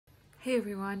Hey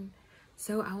everyone,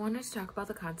 so I wanted to talk about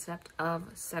the concept of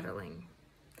settling.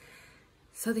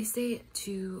 So they say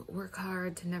to work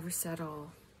hard, to never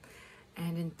settle,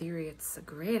 and in theory it's a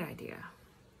great idea.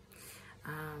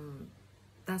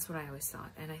 That's what I always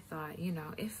thought, and I thought,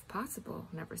 if possible,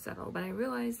 never settle. But I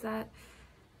realized that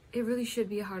it really should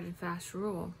be a hard and fast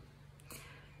rule.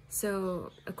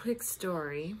 So a quick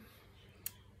story,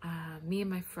 me and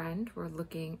my friend were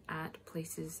looking at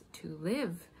places to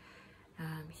live.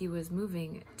 He was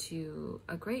moving to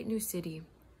a great new city,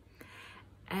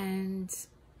 and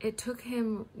it took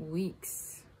him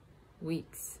weeks,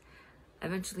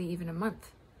 eventually even a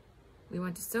month. We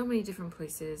went to so many different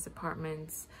places,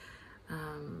 apartments.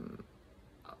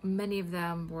 Many of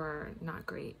them were not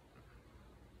great.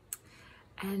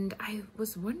 And I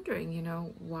was wondering,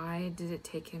 why did it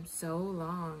take him so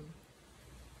long?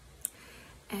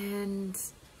 And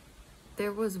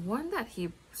there was one that he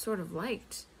sort of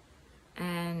liked,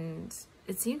 and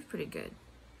it seemed pretty good.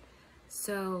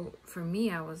 So for me,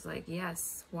 I was like,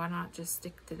 yes, why not just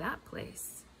stick to that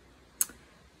place?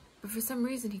 But for some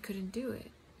reason, he couldn't do it.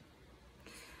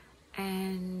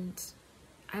 And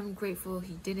I'm grateful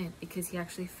he didn't, because he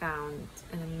actually found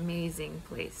an amazing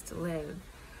place to live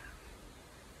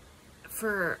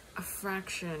for a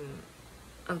fraction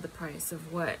of the price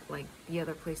of what the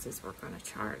other places were going to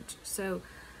charge. So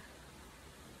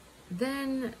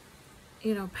then,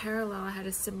 parallel, I had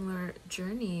a similar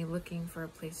journey looking for a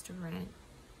place to rent,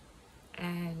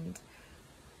 and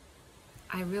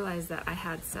I realized that I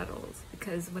had settled,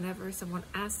 because whenever someone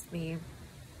asked me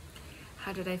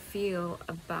how did I feel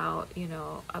about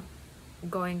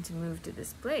going to move to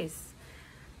this place,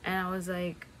 and I was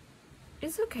like,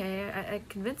 it's okay. I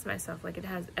convinced myself it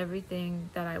has everything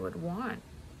that I would want.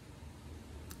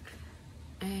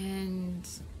 And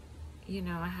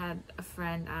I had a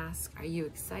friend ask, are you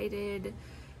excited?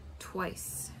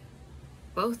 Twice.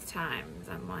 Both times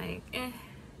I'm like, eh.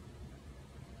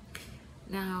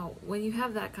 Now, when you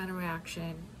have that kind of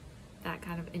reaction, that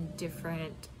kind of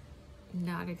indifferent,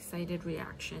 not excited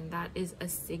reaction, that is a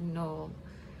signal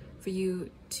for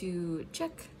you to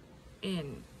check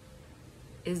in.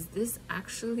 Is this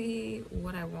actually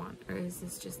what I want, or is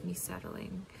this just me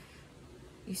settling?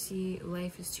 You see,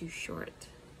 life is too short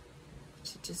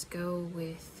to just go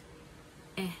with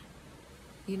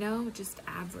just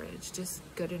average, just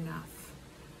good enough.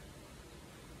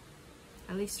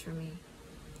 At least for me.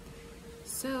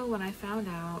 So when I found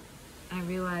out, I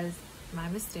realized my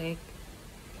mistake.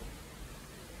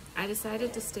 I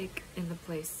decided to stick in the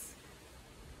place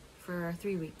for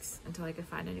 3 weeks until I could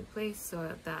find a new place,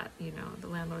 so that, the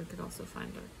landlord could also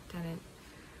find a tenant.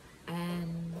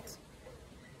 And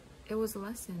it was a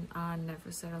lesson on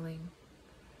never settling.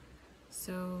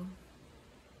 So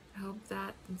I hope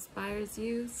that inspires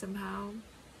you somehow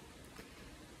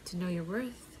to know your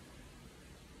worth,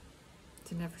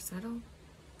 to never settle,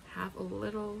 have a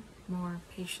little more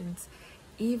patience,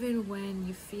 even when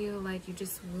you feel like you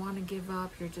just want to give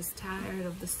up, you're just tired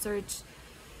of the search.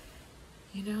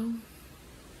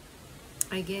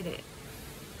 I get it.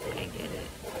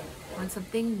 When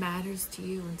something matters to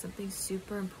you, when something's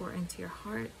super important to your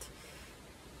heart,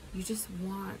 you just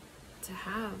want to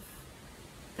have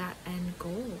that end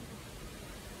goal.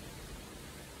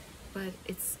 But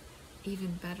it's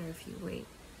even better if you wait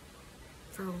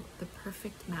for the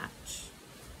perfect match,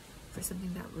 for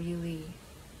something that really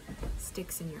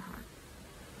sticks in your heart.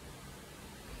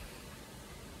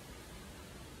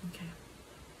 Okay.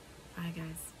 Bye,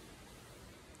 guys.